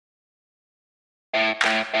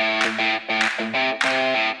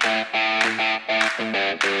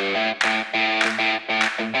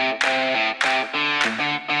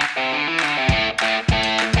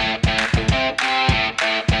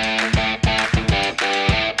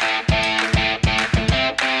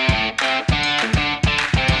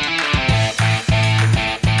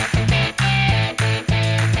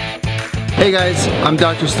Hey guys, I'm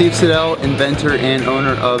Dr. Steve Sudell, inventor and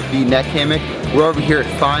owner of the Neck Hammock. We're over here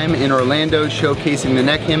at FIME in Orlando showcasing the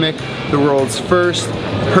Neck Hammock, the world's first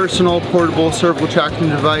personal portable cervical traction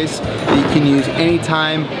device that you can use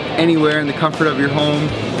anytime, anywhere in the comfort of your home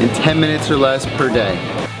in 10 minutes or less per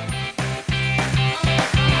day.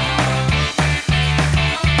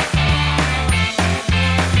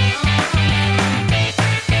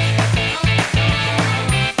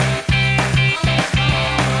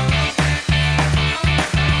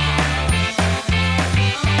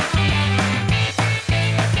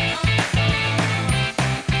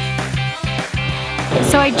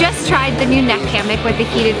 So I just tried the new neck hammock with the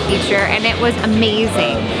heated feature and it was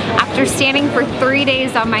amazing. After standing for 3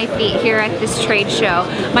 days on my feet here at this trade show,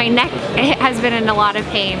 my neck has been in a lot of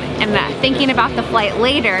pain, and thinking about the flight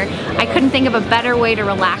later, I couldn't think of a better way to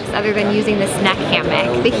relax other than using this neck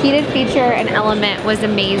hammock. The heated feature and element was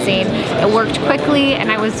amazing. It worked quickly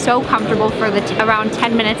and I was so comfortable for the around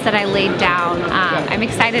 10 minutes that I laid down. I'm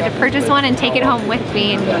excited to purchase one and take it home with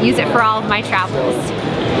me and use it for all of my travels.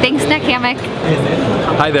 Thanks, Neck Hammock.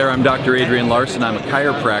 Hi there, I'm Dr. Adrian Larson. I'm a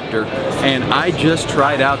chiropractor, and I just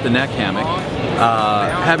tried out the Neck Hammock.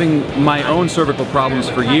 Having my own cervical problems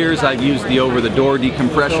for years, I've used the over-the-door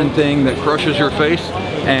decompression thing that crushes your face,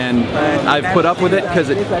 and I've put up with it because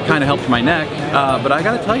it kind of helped my neck. But I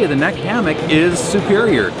gotta tell you, the Neck Hammock is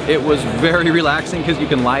superior. It was very relaxing because you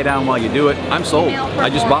can lie down while you do it. I'm sold. I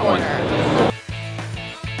just bought one.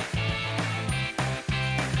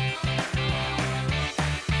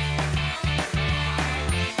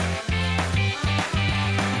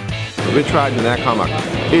 We tried the Neck Hammock.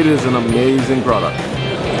 It is an amazing product.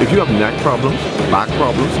 If you have neck problems, back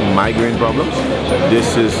problems, migraine problems,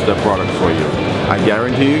 this is the product for you. I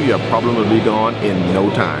guarantee you, your problem will be gone in no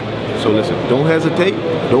time. So listen, don't hesitate,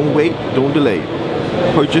 don't wait, don't delay.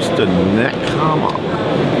 Purchase the Neck Hammock.